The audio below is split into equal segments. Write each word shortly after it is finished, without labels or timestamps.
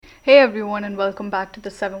Hey everyone, and welcome back to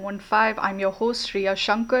the 715. I'm your host, Riya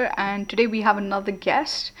Shankar, and today we have another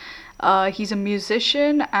guest. He's a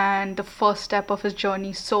musician, and the first step of his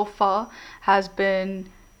journey so far has been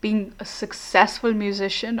being a successful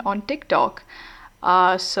musician on TikTok.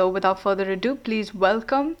 So, without further ado, please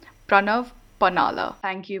welcome Pranav Pannala.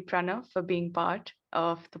 Thank you, Pranav, for being part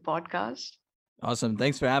of the podcast. Awesome.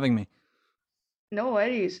 Thanks for having me. No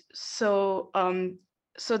worries. So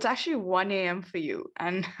it's actually 1 a.m. for you.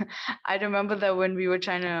 And I remember that when we were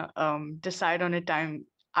trying to decide on a time,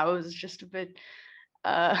 I was just a bit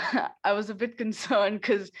I was a bit concerned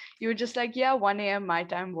because you were just like, yeah, 1 a.m. my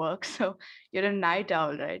time works. So you're a night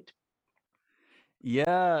owl, right?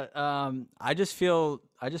 Yeah, I just feel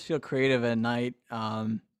creative at night.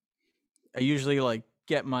 I usually like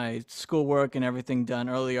get my schoolwork and everything done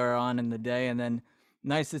earlier on in the day, and then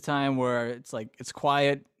night's the time where it's like it's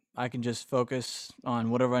quiet. I can just focus on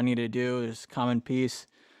whatever I need to do. There's calm and peace.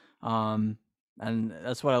 Um, and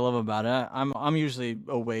that's what I love about it. I'm usually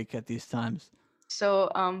awake at these times. So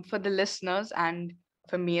for the listeners and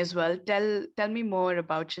for me as well, tell me more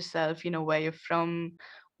about yourself, where you're from,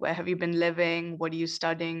 where have you been living, what are you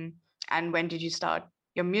studying, and when did you start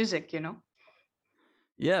your music?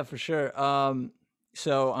 Yeah, for sure.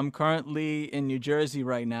 So I'm currently in New Jersey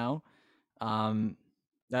right now. Um,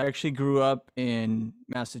 I actually grew up in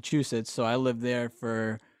Massachusetts, so I lived there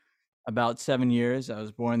for about 7 years. I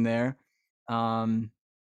was born there. Um,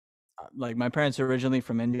 like my parents are originally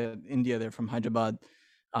from India. India, they're from Hyderabad.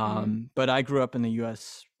 Mm-hmm. But I grew up in the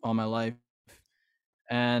U.S. all my life,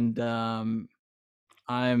 and I'm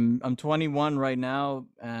 21 right now,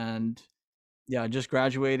 and yeah, I just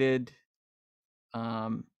graduated.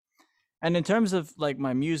 Um, and in terms of like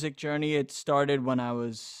my music journey, it started when I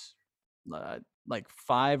was like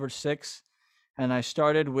 5 or 6, and I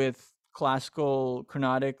started with classical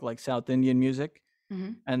Carnatic, like South Indian music.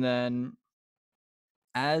 Mm-hmm. And then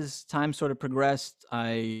as time sort of progressed,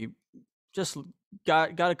 I just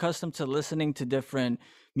got accustomed to listening to different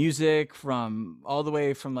music from all the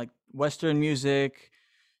way from like Western music,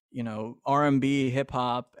 R&B, hip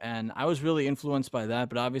hop, and I was really influenced by that.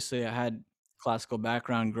 But obviously, I had classical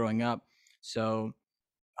background growing up, so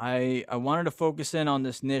I wanted to focus in on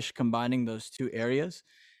this niche, combining those two areas,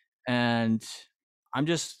 and I'm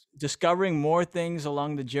just discovering more things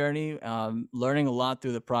along the journey, learning a lot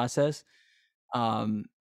through the process. Um,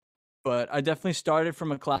 but I definitely started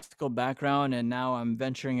from a classical background, and now I'm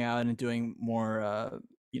venturing out and doing more,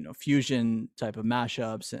 fusion type of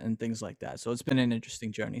mashups and things like that. So it's been an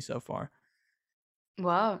interesting journey so far.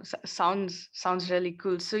 Wow, sounds really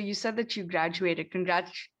cool. So you said that you graduated.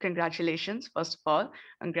 Congratulations, first of all,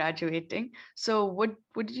 on graduating. So what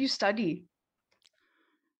did you study?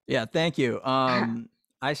 Yeah, thank you.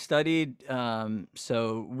 I studied,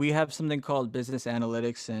 so we have something called business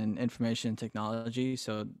analytics and information technology.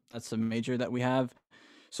 So that's a major that we have.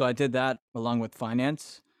 So I did that along with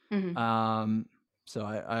finance. Hmm. Um, so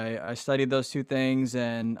I studied those two things,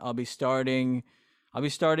 and I'll be starting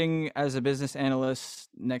as a business analyst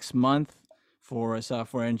next month for a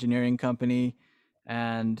software engineering company,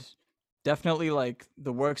 and definitely like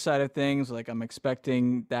the work side of things. Like I'm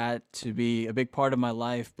expecting that to be a big part of my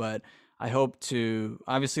life, but I hope to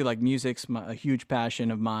obviously like a huge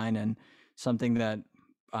passion of mine and something that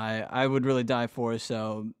I would really die for.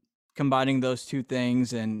 So combining those two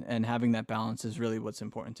things and having that balance is really what's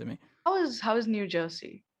important to me. How is New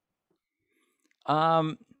Jersey?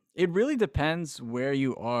 Um, it really depends where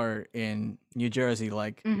you are in New Jersey.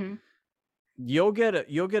 Like Mm-hmm. you'll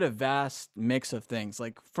get a vast mix of things.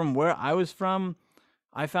 Like from where I was from,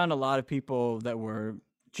 I found a lot of people that were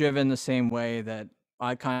driven the same way that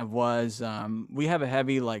I kind of was. We have a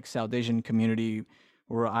heavy like South Asian community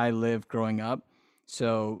where I lived growing up.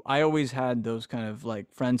 So I always had those kind of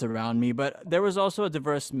like friends around me, but there was also a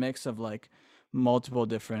diverse mix of like multiple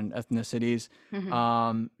different ethnicities. Mm-hmm.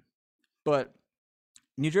 Um, but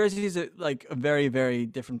New Jersey is like a very, very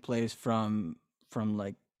different place from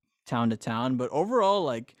like town to town. But overall,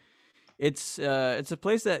 like it's a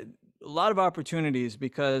place that a lot of opportunities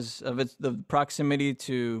because of its the proximity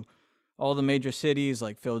to all the major cities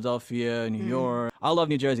like Philadelphia, New Mm-hmm. York. I love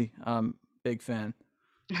New Jersey. Big fan.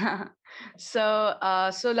 So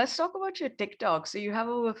let's talk about your TikTok. So you have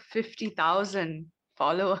over 50,000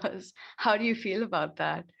 followers. How do you feel about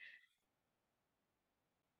that?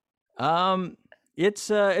 Um, it's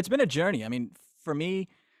been a journey. I mean, for me,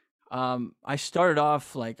 I started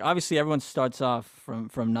off like obviously everyone starts off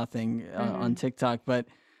from nothing on Mm-hmm. TikTok, but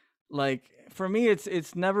like for me,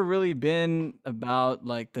 it's never really been about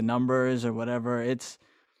like the numbers or whatever.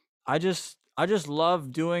 I just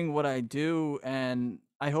love doing what I do, and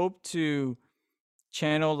I hope to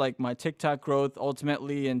channel like my TikTok growth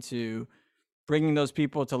ultimately into bringing those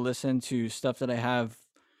people to listen to stuff that I have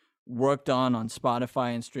worked on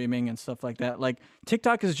Spotify and streaming and stuff like that. Like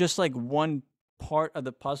TikTok is just like one part of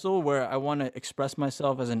the puzzle where I want to express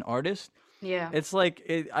myself as an artist. Yeah. It's like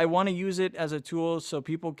I want to use it as a tool so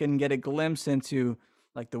people can get a glimpse into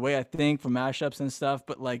like the way I think for mashups and stuff.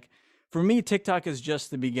 But like for me, TikTok is just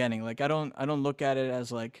the beginning. Like I don't look at it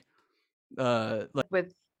as like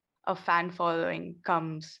With a fan following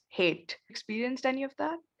comes hate. Experienced any of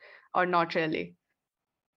that or not really?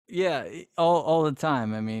 yeah, all the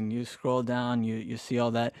time. I mean, you scroll down, you see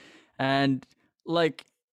all that, and like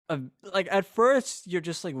like at first you're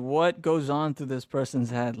just like, what goes on through this person's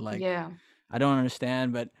head? Like Yeah. I don't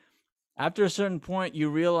understand. But after a certain point, you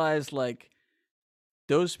realize like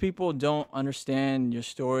those people don't understand your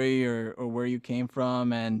story or where you came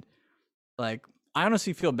from, and like I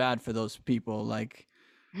honestly feel bad for those people. Like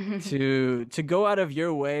to go out of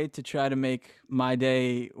your way to try to make my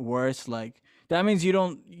day worse, like that means you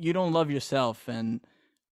don't love yourself. And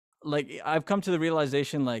like I've come to the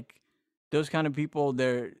realization like those kind of people,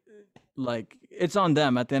 they're like it's on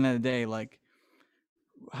them at the end of the day. Like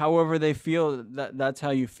however they feel, that's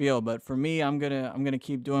how you feel. But for me, I'm gonna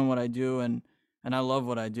keep doing what I do, and I love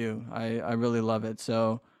what I do. I really love it.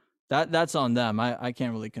 So that's on them. I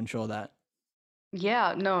can't really control that.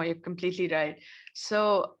 Yeah, no, you're completely right.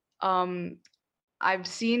 So, I've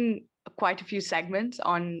seen quite a few segments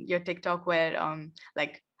on your TikTok where,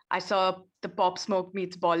 like, I saw the Pop Smoke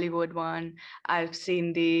meets Bollywood one. I've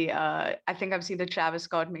seen I think I've seen the Travis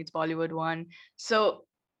Scott meets Bollywood one. So,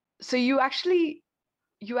 so you actually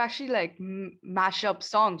like mash up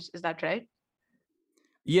songs, is that right?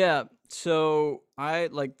 Yeah, so I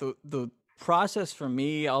like the process for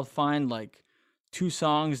me, I'll find like two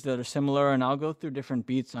songs that are similar and I'll go through different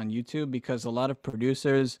beats on YouTube because a lot of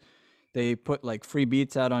producers, they put like free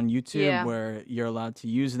beats out on YouTube Yeah. where you're allowed to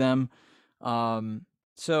use them.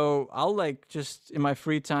 So I'll like just in my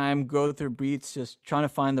free time go through beats, just trying to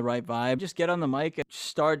find the right vibe. Just get on the mic and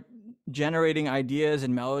start generating ideas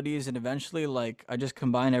and melodies, and eventually like I just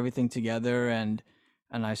combine everything together and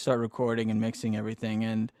I start recording and mixing everything.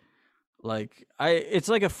 And like it's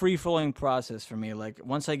like a free flowing process for me. Like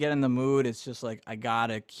once I get in the mood, it's just like I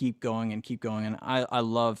gotta keep going, and I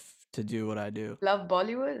love to do what I do. Love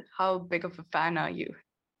Bollywood? How big of a fan are you?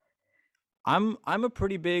 I'm a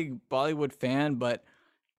pretty big Bollywood fan, but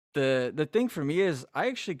the thing for me is I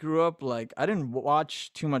actually grew up like I didn't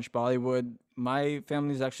watch too much Bollywood. My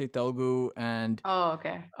family's actually Telugu, and Oh,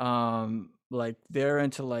 okay. like they're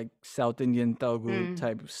into like South Indian Telugu Hmm.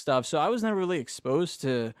 type of stuff. So I was never really exposed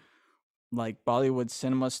to like Bollywood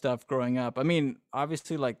cinema stuff growing up. I mean,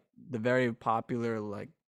 obviously like the very popular like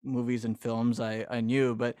movies and films I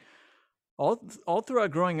knew, but all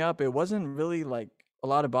throughout growing up, it wasn't really like a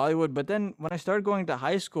lot of Bollywood. But then when I started going to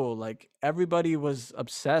high school, like everybody was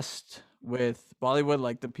obsessed with Bollywood.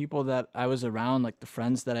 Like the people that I was around, like the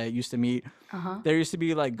friends that I used to meet, Uh-huh. there used to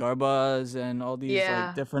be like garbas and all these like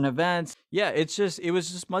Yeah. different events. Yeah, it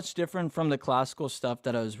was just much different from the classical stuff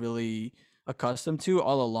that I was really accustomed to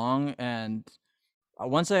all along. And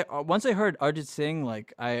once I heard Arjit Singh,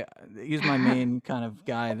 like he's my main kind of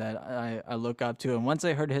guy that I look up to, and once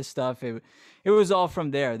I heard his stuff, it was all from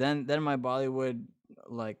there. Then my Bollywood,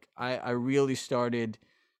 like I really started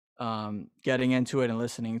getting into it and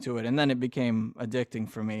listening to it, and then it became addicting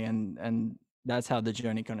for me, and that's how the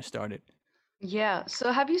journey kind of started. Yeah.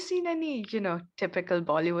 So have you seen any, typical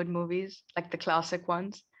Bollywood movies, like the classic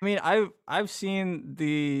ones? I mean, I've seen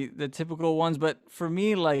the typical ones, but for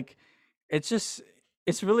me, like it's just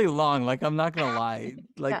it's really long. Like I'm not gonna lie,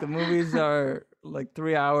 like Yeah. the movies are like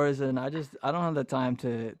 3 hours, and I don't have the time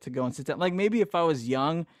to go and sit down. Like maybe if I was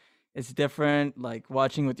young, it's different. Like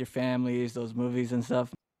watching with your families, those movies and stuff.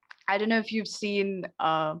 I don't know if you've seen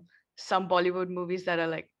some Bollywood movies that are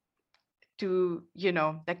like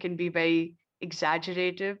that can be very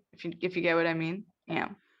exaggerative, if you get what I mean. Yeah.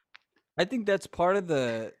 I think that's part of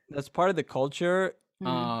the culture. Hmm.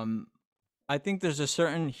 Um, I think there's a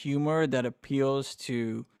certain humor that appeals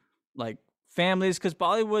to like families because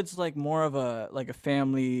Bollywood's like more of a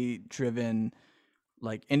family driven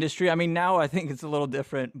like industry. I mean, now I think it's a little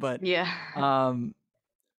different, but Yeah. um,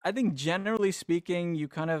 I think generally speaking, you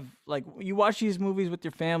kind of like you watch these movies with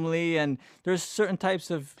your family, and there's certain types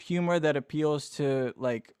of humor that appeals to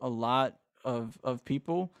like a lot of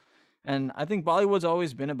people, and I think Bollywood's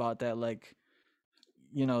always been about that. Like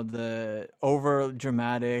the over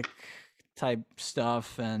dramatic type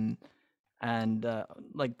stuff and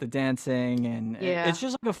like the dancing and it's Yeah.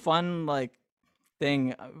 just like a fun like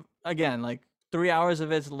thing again like 3 hours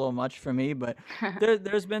of it's a little much for me, but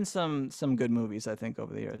there's been some good movies I think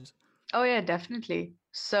over the years. Oh yeah, definitely.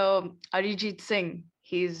 So Arijit Singh,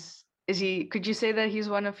 is he? Could you say that he's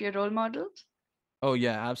one of your role models? Oh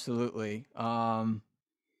yeah, absolutely.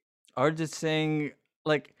 Arjit Singh,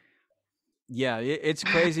 like, yeah, it's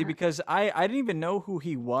crazy because I didn't even know who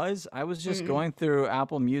he was. I was just Mm, going through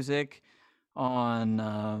Apple Music on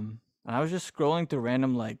and I was just scrolling through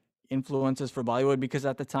random like influences for Bollywood because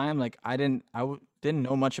at the time like didn't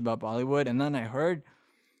know much about Bollywood, and then I heard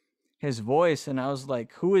his voice and I was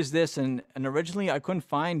like, who is this? And originally I couldn't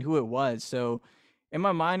find who it was. So in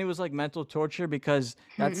my mind it was like mental torture because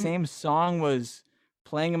that mm. same song was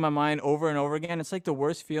playing in my mind over and over again. It's like the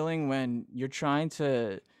worst feeling when you're trying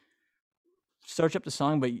to search up the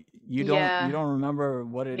song but you Yeah, don't remember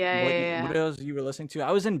what it yeah, yeah, what yeah. it was you were listening to.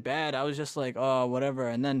 I was in bed. I was just like, oh, whatever.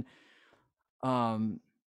 And then um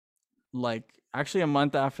like actually a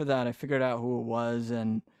month after that I figured out who it was,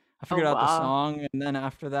 and I Oh figured out the wow. song, and then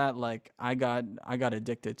after that like I got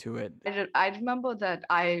addicted to it. I remember that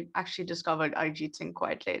I actually discovered Arijit Singh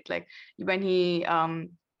quite late. Like when he um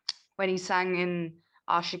when he sang in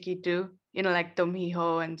Ashiki 2, you know, like Tum Hi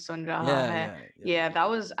Ho and Sun Raha Yeah, Hai. yeah, yeah. Yeah, that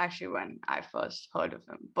was actually when I first heard of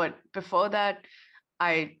him. But before that,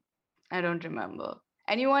 I I don't remember.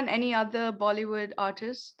 Anyone, any other Bollywood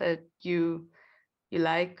artists that you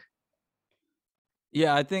like?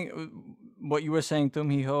 Yeah, I think what you were saying, Tum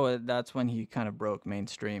Hi Ho, that's when he kind of broke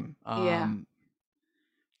mainstream. Yeah,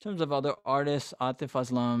 In terms of other artists, Atif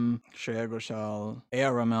Aslam, Shreya Ghoshal,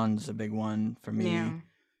 A.R. Rahman's a big one for me. yeah.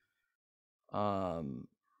 Um,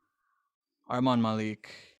 Arman Malik,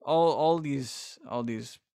 all these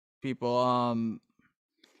people.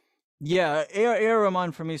 Yeah, A.R.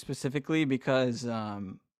 Rahman for me specifically because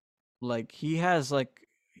like he has like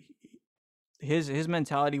his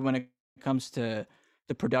mentality when it comes to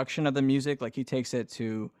the production of the music, like he takes it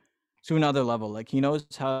to another level. Like he knows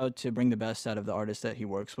how to bring the best out of the artist that he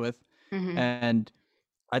works with. Mm-hmm. And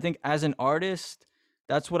I think as an artist,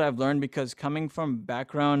 that's what I've learned because coming from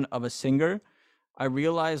background of a singer, I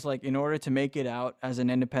realized like in order to make it out as an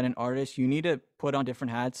independent artist, you need to put on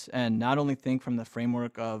different hats and not only think from the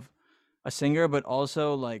framework of a singer, but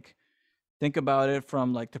also like think about it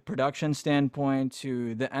from like the production standpoint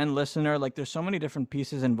to the end listener. Like there's so many different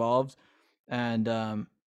pieces involved, and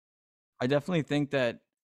I definitely think that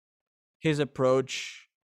his approach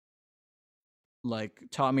like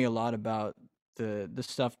taught me a lot about the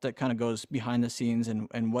stuff that kind of goes behind the scenes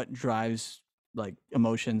and what drives like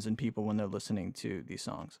emotions in people when they're listening to these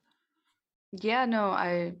songs. Yeah, no,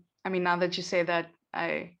 I mean now that you say that,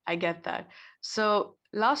 I get that. So,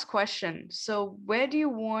 last question. So, where do you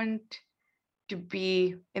want to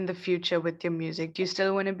be in the future with your music? Do you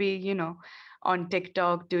still want to be, on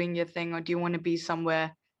TikTok doing your thing, or do you want to be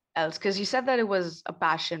somewhere else? Because you said that it was a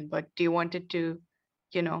passion, but do you want it to,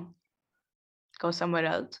 you know, go somewhere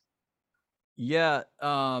else? Yeah,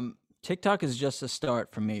 TikTok is just a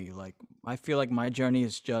start for me. Like I feel like my journey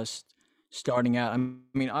is just starting out. I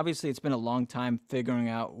mean, obviously it's been a long time figuring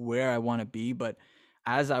out where I want to be, but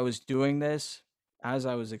as I was doing this, as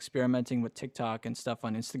I was experimenting with TikTok and stuff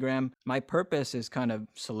on Instagram, my purpose is kind of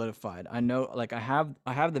solidified. I know like I have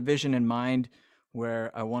the vision in mind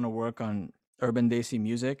where I want to work on urban desi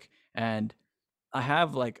music, and I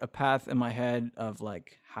have like a path in my head of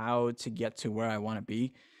like how to get to where I want to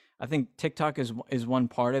be. I think TikTok is one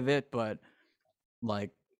part of it, but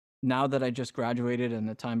like now that I just graduated and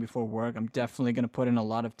the time before work, I'm definitely going to put in a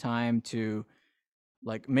lot of time to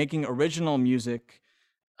like making original music,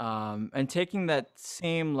 and taking that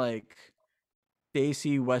same like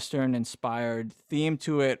Desi Western inspired theme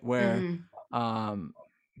to it where Mm-hmm. um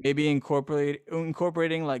maybe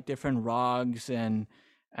incorporating like different rags and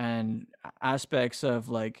aspects of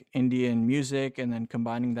like Indian music, and then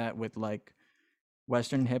combining that with like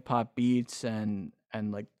Western hip hop beats and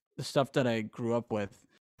like the stuff that I grew up with.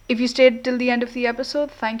 If you stayed till the end of the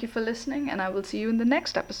episode, thank you for listening, and I will see you in the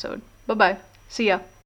next episode. Bye bye. See ya.